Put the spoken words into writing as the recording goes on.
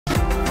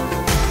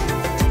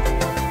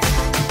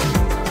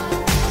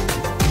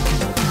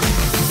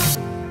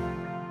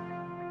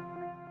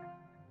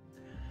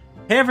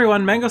Hey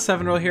everyone,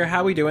 Mango7Roll here,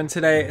 how we doing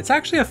today? It's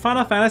actually a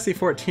Final Fantasy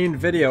XIV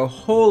video.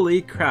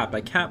 Holy crap,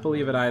 I can't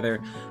believe it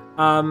either.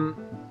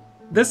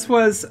 This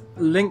was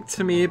linked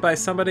to me by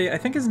somebody, I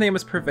think his name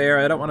is Purveyor.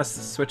 I don't want to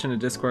switch into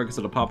Discord because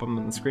it'll pop up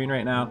on the screen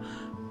right now.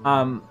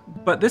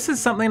 But this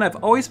is something I've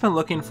always been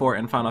looking for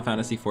in Final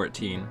Fantasy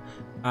XIV.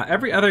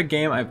 Every other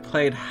game I've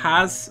played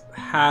has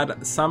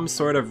had some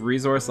sort of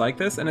resource like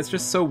this, and it's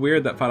just so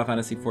weird that Final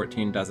Fantasy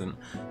XIV doesn't.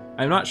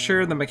 I'm not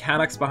sure the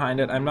mechanics behind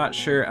it, I'm not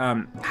sure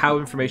how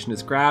information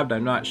is grabbed,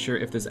 I'm not sure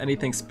if there's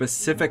anything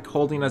specific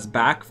holding us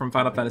back from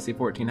Final Fantasy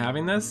XIV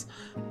having this,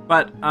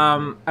 but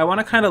I want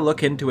to kind of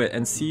look into it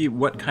and see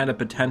what kind of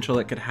potential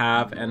it could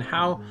have and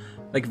how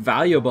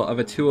valuable of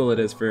a tool it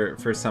is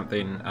for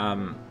something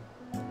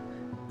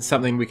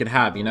something we could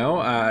have, you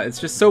know? It's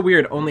just so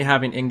weird only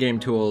having in-game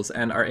tools,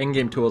 and our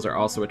in-game tools are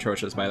also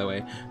atrocious, by the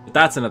way, but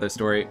that's another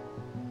story.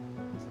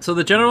 So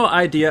the general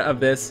idea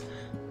of this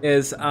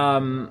is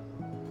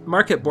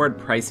market board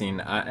pricing,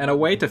 and a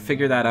way to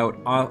figure that out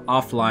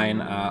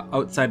offline,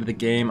 outside of the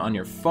game, on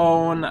your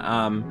phone,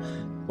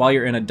 while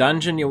you're in a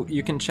dungeon,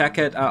 you can check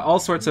it, all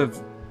sorts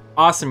of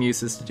awesome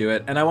uses to do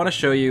it, and I want to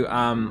show you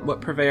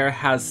what Purveyor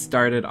has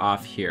started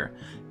off here.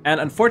 And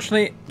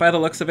unfortunately, by the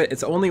looks of it,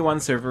 it's only one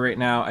server right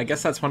now. I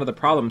guess that's one of the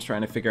problems,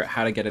 trying to figure out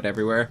how to get it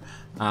everywhere.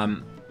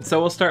 So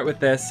we'll start with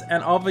this,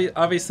 and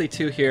obviously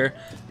too here,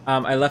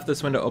 I left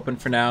this window open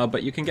for now,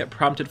 but you can get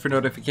prompted for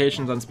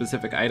notifications on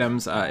specific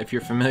items. If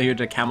you're familiar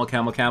to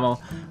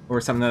Camel or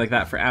something like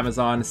that for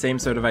Amazon, same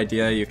sort of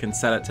idea. You can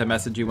set it to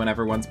message you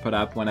whenever one's put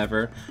up,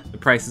 whenever the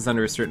price is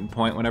under a certain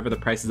point, whenever the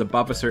price is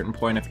above a certain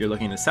point if you're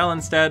looking to sell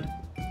instead.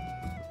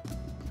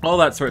 All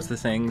that sorts of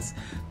things.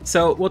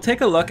 So we'll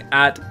take a look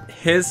at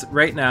his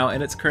right now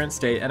in its current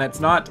state, and it's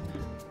not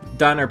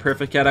done or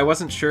perfect yet. I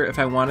wasn't sure if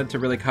I wanted to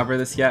really cover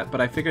this yet,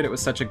 but I figured it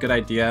was such a good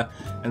idea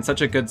and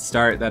such a good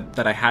start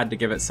that I had to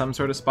give it some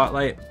sort of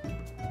spotlight.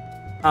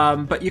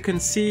 But you can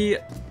see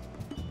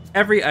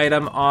every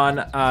item on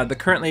the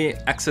currently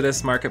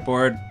Exodus market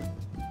board,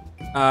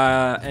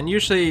 and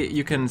usually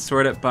you can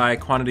sort it by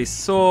quantity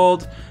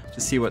sold to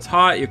see what's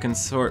hot. You can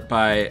sort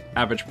by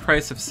average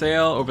price of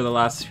sale over the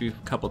last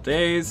couple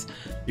days.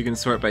 You can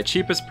sort by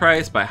cheapest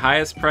price, by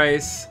highest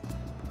price.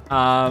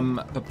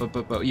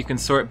 You can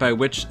sort by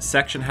which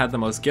section had the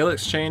most gil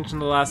exchange in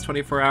the last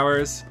 24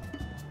 hours.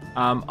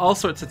 All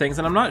sorts of things,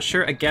 and I'm not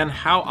sure again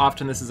how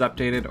often this is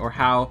updated or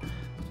how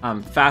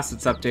fast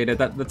it's updated.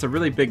 That's a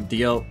really big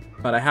deal,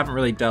 but I haven't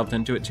really delved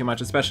into it too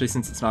much, especially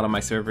since it's not on my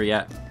server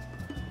yet.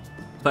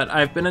 But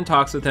I've been in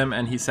talks with him,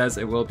 and he says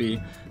it will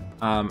be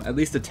at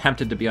least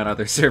attempted to be on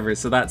other servers,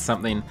 so that's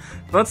something.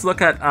 Let's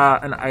look at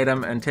an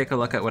item and take a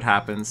look at what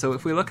happens. So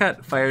if we look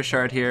at Fire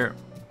Shard here,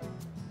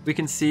 we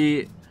can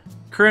see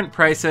current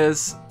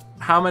prices,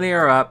 how many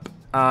are up,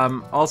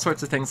 all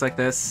sorts of things like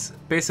this.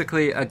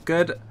 Basically a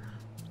good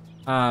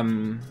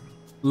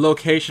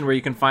location where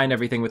you can find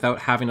everything without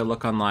having to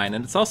look online.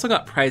 And it's also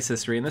got price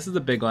history, and this is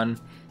the big one.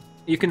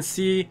 You can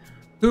see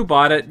who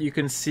bought it, you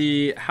can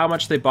see how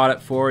much they bought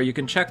it for, you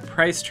can check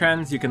price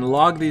trends, you can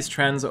log these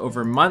trends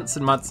over months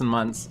and months and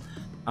months,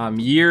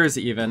 years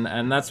even,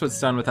 and that's what's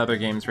done with other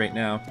games right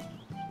now.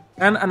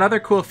 And another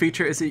cool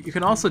feature is that you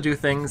can also do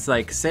things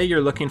like, say you're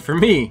looking for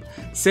me,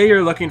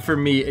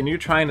 and you're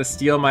trying to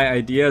steal my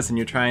ideas and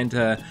you're trying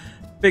to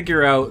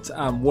figure out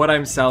what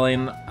I'm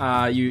selling,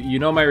 you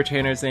know my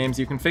retainers' names,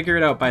 you can figure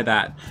it out by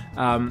that.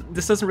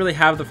 This doesn't really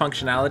have the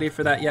functionality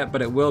for that yet,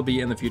 but it will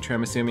be in the future,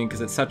 I'm assuming, because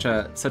it's such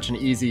an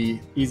easy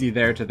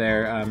there to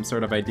there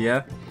sort of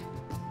idea.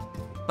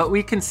 But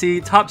we can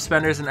see top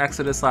spenders in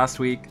Exodus last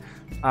week.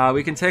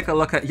 We can take a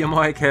look at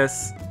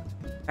Yomoikis,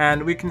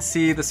 and we can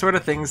see the sort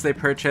of things they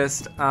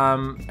purchased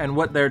and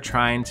what they're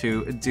trying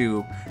to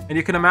do. And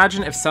you can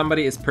imagine if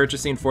somebody is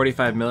purchasing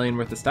 45 million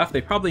worth of stuff,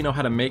 they probably know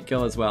how to make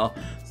gil as well.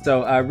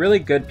 So really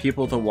good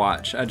people to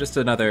watch. Just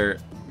another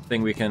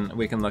thing we can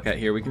look at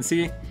here. We can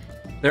see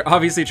they're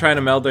obviously trying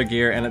to meld their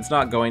gear, and it's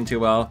not going too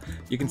well.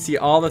 You can see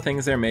all the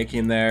things they're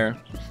making there.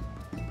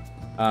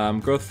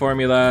 Growth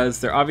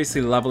formulas. They're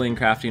obviously leveling,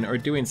 crafting, or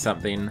doing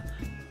something.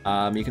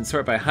 You can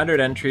sort by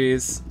 100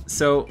 entries.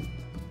 So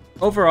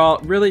overall,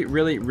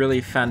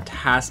 really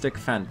fantastic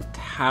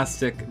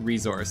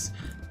resource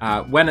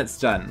when it's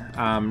done.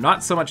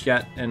 Not so much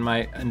yet, in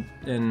my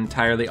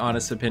entirely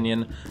honest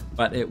opinion,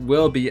 but it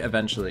will be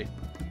eventually.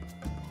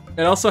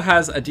 It also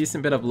has a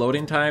decent bit of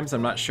loading times.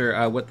 I'm not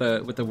sure what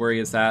the worry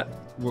is that,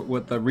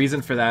 what the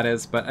reason for that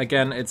is, but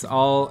again, it's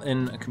all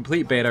in a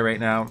complete beta right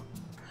now.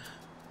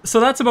 So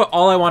that's about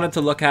all I wanted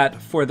to look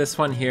at for this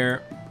one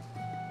here.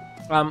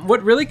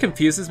 What really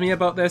confuses me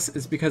about this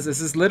is because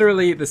this is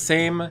literally the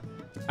same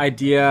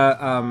idea.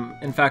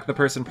 In fact, the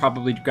person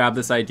probably grabbed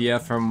this idea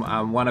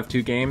from one of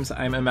two games,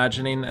 I'm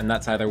imagining, and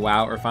that's either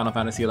WoW or Final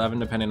Fantasy XI,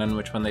 depending on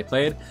which one they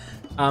played.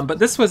 But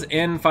this was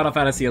in Final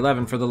Fantasy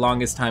XI for the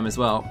longest time as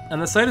well.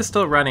 And the site is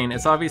still running.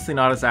 It's obviously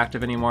not as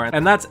active anymore,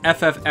 and that's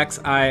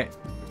FFXIV.com.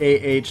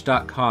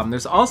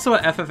 There's also a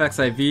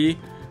FFXIV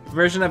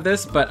version of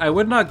this, but I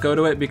would not go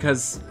to it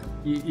because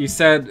you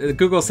said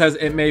Google says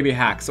it may be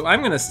hacked, so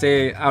I'm gonna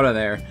stay out of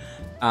there.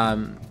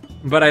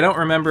 but I don't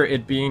remember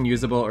it being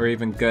usable or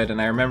even good,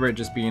 and I remember it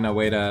just being a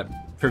way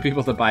for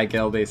people to buy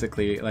gil,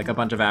 basically, like a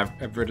bunch of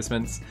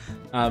advertisements.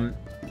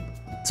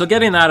 So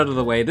getting that out of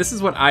the way, this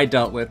is what I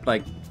dealt with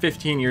like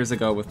 15 years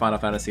ago with Final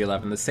Fantasy XI.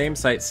 The same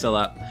site's still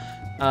up.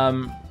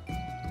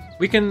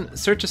 We can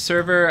search a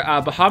server.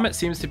 Bahamut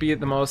seems to be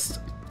the most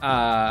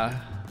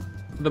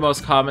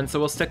common, so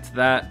we'll stick to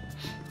that.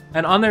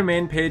 And on their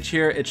main page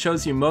here, it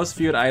shows you most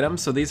viewed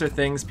items, so these are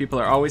things people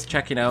are always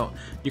checking out.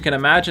 You can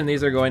imagine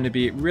these are going to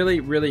be really,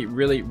 really,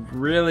 really,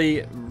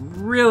 really,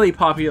 really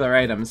popular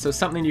items, so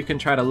something you can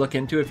try to look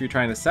into if you're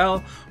trying to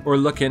sell, or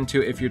look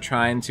into if you're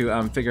trying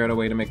to figure out a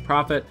way to make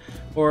profit,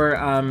 or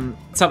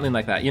something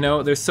like that. You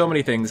know, there's so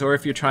many things. Or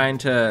if you're trying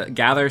to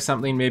gather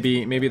something,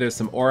 maybe there's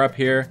some ore up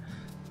here.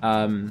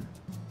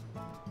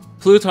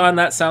 Pluton,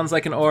 that sounds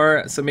like an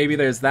ore, so maybe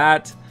there's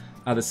that.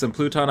 There's some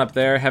Pluton up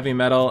there, heavy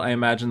metal. I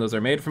imagine those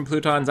are made from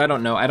Plutons. I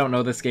don't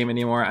know this game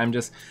anymore. I'm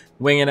just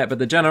winging it, but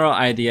the general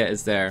idea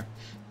is there.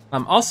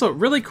 Also,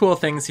 really cool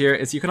things here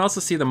is you can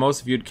also see the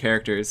most viewed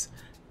characters,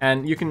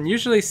 and you can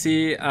usually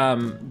see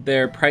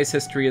their price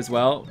history as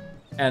well,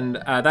 and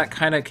that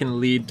kind of can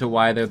lead to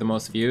why they're the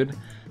most viewed.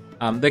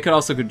 They could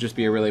also just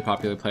be a really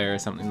popular player or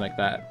something like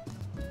that.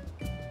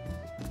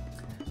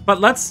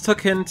 But let's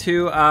look at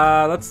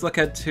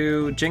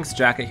Jinx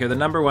Jacket here, the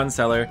 #1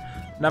 seller.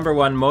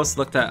 #1 most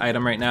looked at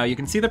item right now. You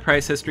can see the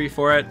price history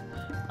for it.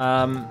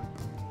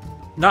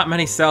 Not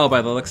many sell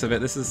by the looks of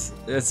it.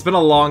 It's been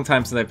a long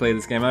time since I played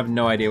this game. I have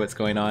no idea what's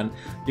going on.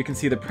 You can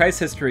see the price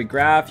history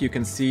graph. You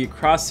can see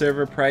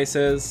cross-server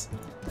prices.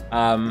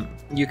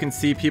 You can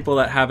see people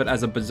that have it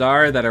as a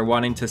bazaar that are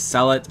wanting to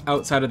sell it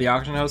outside of the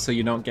auction house so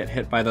you don't get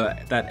hit by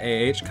that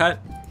AH cut.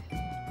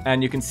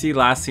 And you can see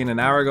last seen an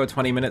hour ago,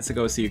 20 minutes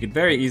ago, so you could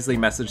very easily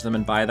message them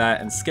and buy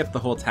that and skip the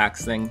whole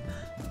tax thing.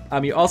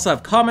 You also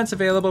have comments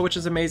available, which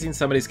is amazing.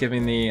 Somebody's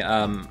giving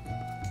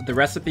the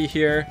recipe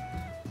here.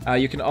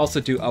 You can also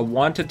do a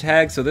wanted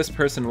tag, so this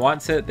person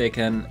wants it.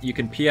 You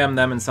can PM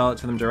them and sell it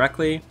to them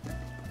directly.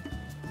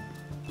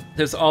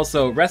 There's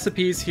also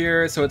recipes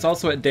here, so it's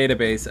also a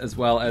database as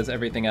well as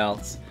everything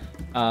else.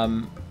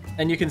 And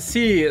you can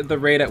see the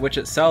rate at which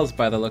it sells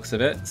by the looks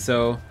of it.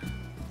 So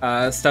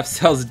stuff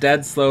sells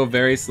dead slow,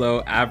 very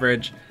slow,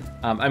 average.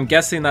 I'm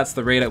guessing that's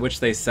the rate at which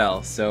they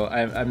sell, so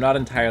I'm not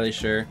entirely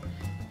sure.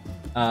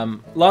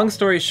 Long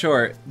story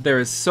short, there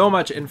is so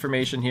much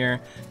information here,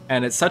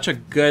 and it's such a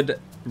good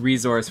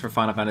resource for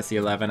Final Fantasy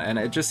XI, and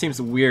it just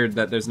seems weird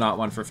that there's not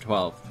one for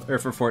 12 or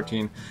for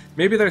 14.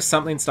 Maybe there's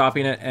something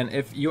stopping it, and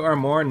if you are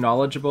more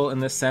knowledgeable in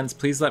this sense,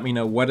 please let me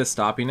know what is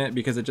stopping it,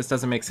 because it just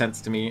doesn't make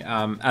sense to me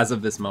as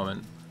of this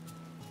moment.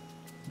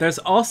 There's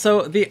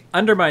also the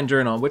Undermine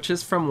Journal, which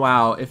is from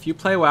WoW. If you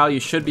play WoW, you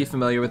should be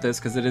familiar with this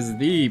because it is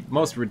the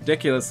most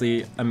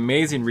ridiculously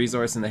amazing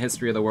resource in the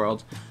history of the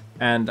world.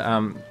 And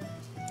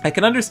I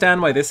can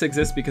understand why this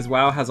exists because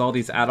WoW has all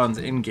these add-ons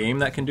in-game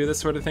that can do this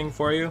sort of thing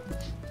for you.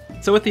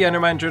 So with the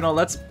Undermine Journal,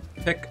 let's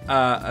pick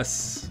a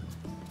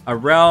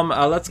realm.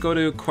 Let's go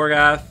to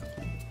Korgath,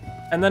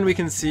 and then we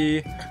can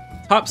see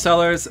top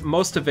sellers,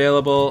 most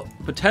available,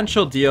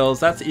 potential deals.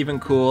 That's even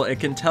cool. It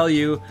can tell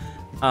you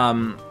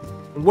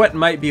what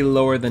might be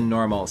lower than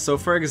normal. So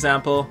for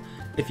example,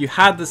 if you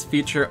had this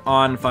feature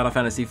on Final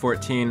Fantasy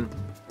XIV,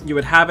 you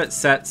would have it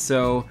set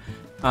so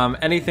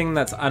anything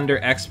that's under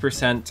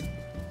X%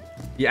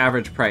 the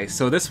average price.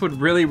 So this would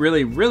really,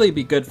 really, really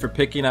be good for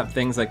picking up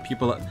things like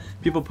people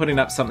putting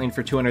up something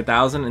for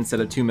 200,000 instead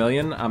of 2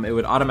 million. It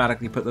would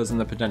automatically put those in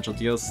the potential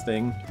deals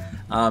thing.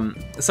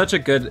 Such a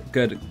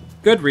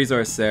good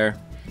resource there.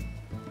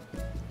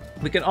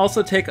 We can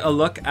also take a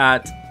look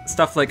at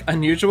stuff like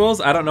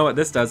unusuals. I don't know what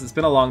this does. It's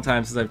been a long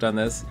time since I've done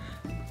this.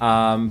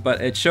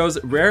 But it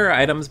shows rarer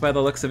items by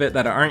the looks of it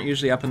that aren't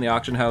usually up in the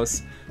auction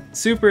house.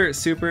 Super,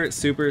 super,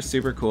 super,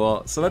 super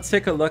cool. So let's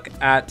take a look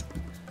at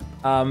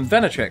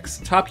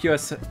Venetrix, top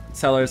US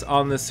sellers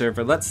on this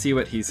server. Let's see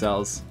what he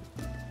sells.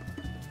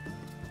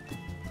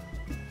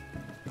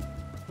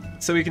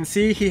 So we can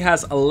see he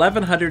has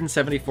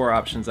 1,174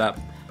 options up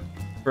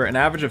for an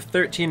average of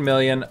 13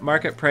 million,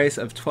 market price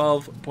of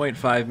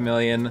 12.5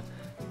 million.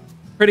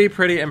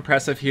 Pretty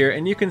impressive here,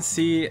 and you can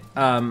see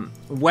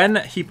when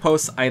he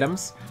posts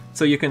items,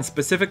 so you can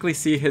specifically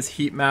see his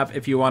heat map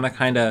if you want to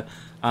kind of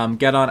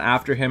get on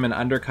after him and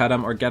undercut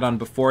him, or get on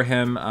before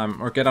him,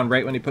 or get on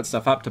right when he puts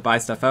stuff up to buy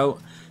stuff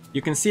out.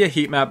 You can see a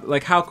heat map.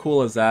 Like, how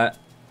cool is that?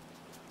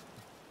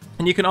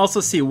 And you can also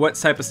see what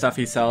type of stuff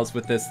he sells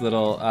with this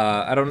little,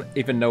 I don't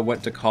even know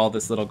what to call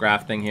this little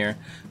graph thing here,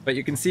 but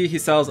you can see he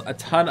sells a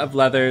ton of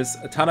leathers,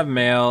 a ton of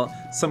mail,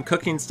 some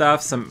cooking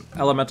stuff, some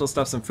elemental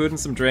stuff, some food and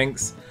some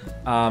drinks,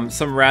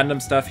 some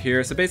random stuff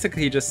here. So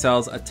basically he just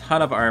sells a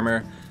ton of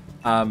armor.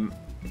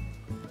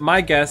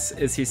 My guess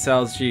is he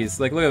sells,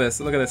 geez, like look at this,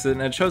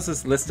 and it shows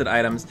us listed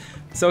items.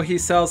 So he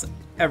sells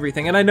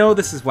everything, and I know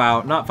this is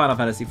WoW, not Final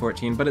Fantasy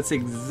XIV, but it's the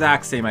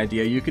exact same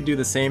idea. You could do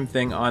the same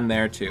thing on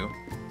there too.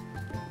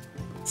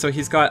 So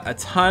he's got a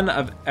ton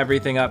of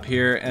everything up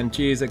here, and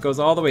geez, it goes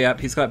all the way up.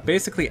 He's got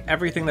basically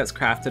everything that's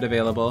crafted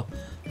available.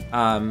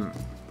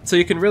 So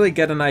you can really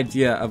get an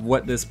idea of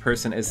what this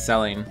person is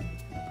selling.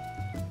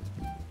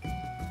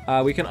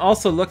 We can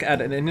also look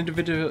at an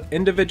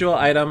individual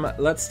item.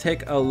 Let's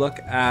take a look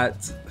at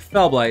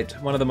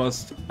Fellblight, one of the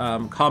most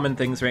common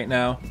things right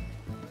now.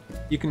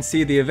 You can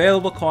see the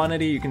available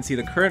quantity, you can see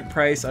the current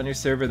price on your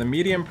server, the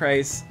median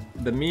price,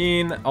 the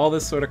mean, all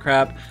this sort of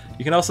crap.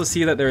 You can also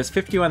see that there's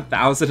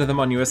 51,000 of them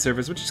on US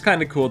servers, which is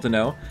kind of cool to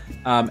know,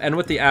 and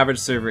what the average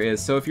server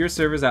is. So if your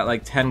server's at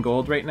like 10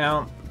 gold right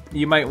now,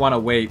 you might want to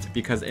wait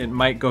because it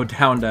might go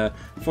down to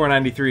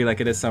 493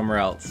 like it is somewhere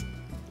else.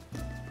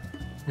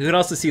 You can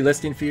also see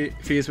listing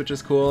fees, which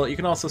is cool. You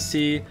can also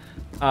see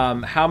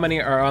how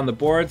many are on the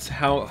boards,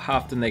 how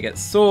often they get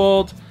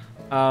sold,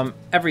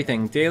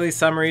 everything, daily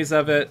summaries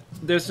of it.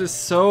 There's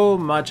just so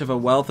much of a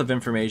wealth of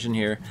information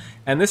here,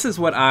 and this is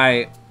what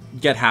I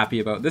get happy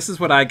about. This is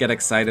what I get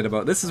excited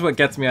about. This is what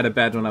gets me out of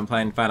bed when I'm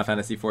playing Final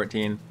Fantasy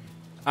XIV.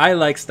 I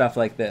like stuff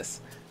like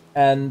this,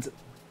 and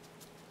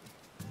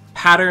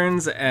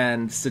patterns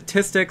and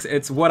statistics.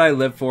 It's what I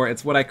live for.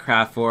 It's what I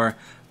craft for.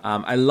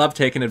 I love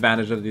taking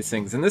advantage of these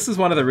things, and this is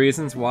one of the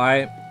reasons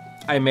why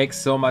I make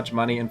so much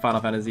money in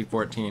Final Fantasy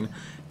XIV.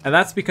 And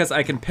that's because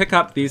I can pick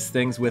up these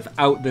things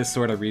without this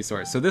sort of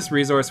resource. So this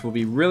resource will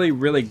be really,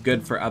 really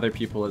good for other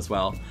people as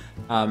well.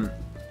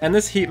 And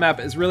this heat map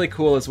is really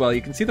cool as well.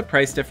 You can see the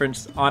price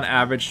difference on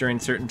average during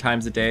certain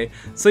times of day,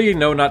 so you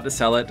know not to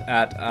sell it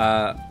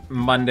at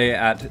Monday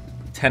at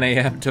 10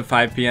 a.m. to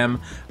 5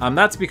 p.m.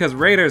 That's because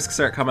raiders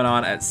start coming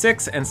on at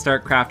 6 and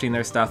start crafting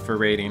their stuff for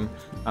raiding,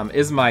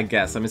 is my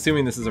guess. I'm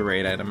assuming this is a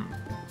raid item.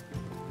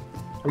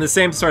 And the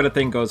same sort of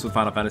thing goes with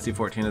Final Fantasy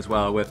XIV as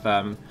well, with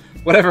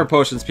whatever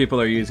potions people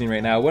are using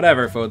right now,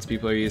 whatever fodes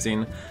people are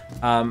using.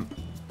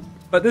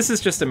 But this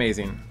is just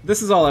amazing.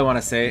 This is all I want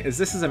to say, is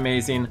this is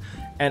amazing.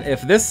 And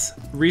if this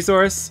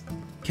resource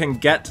can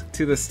get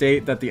to the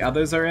state that the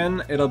others are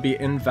in, it'll be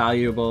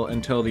invaluable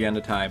until the end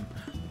of time.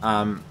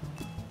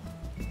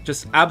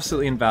 Just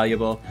absolutely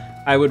invaluable.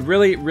 I would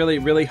really, really,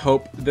 really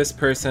hope this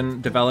person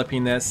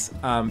developing this,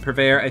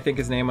 Purveyor, I think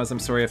his name was, I'm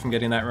sorry if I'm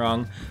getting that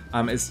wrong,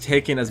 is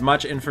taking as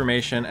much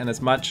information and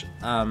as much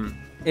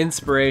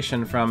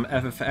inspiration from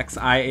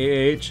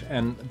FFXIV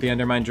and the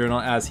Undermine Journal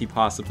as he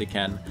possibly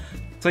can.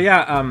 So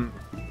yeah,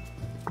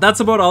 that's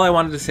about all I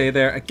wanted to say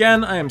there.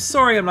 Again, I am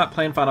sorry I'm not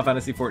playing Final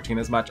Fantasy XIV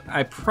as much.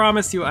 I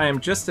promise you I am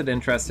just as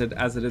interested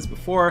as it is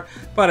before,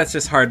 but it's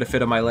just hard to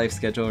fit in my life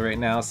schedule right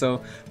now.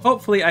 So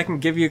hopefully I can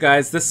give you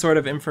guys this sort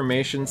of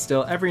information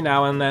still every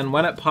now and then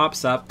when it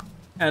pops up.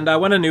 And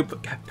when a new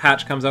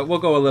patch comes out, we'll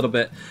go a little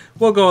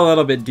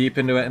bit deep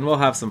into it and we'll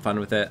have some fun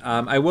with it.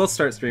 I will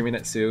start streaming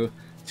it soon.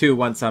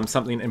 Once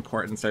something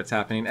important starts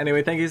happening.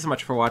 Anyway, thank you so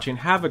much for watching.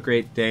 Have a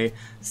great day.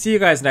 See you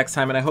guys next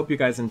time, and I hope you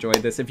guys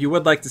enjoyed this. If you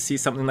would like to see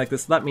something like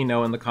this, let me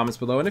know in the comments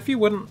below, and if you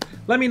wouldn't,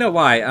 let me know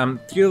why.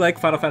 Do you like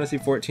Final Fantasy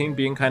XIV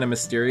being kind of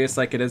mysterious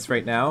like it is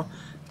right now?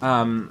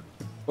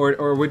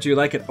 Or would you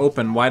like it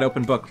open, wide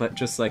open book,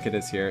 just like it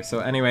is here? So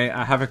anyway,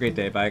 have a great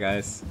day. Bye,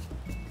 guys.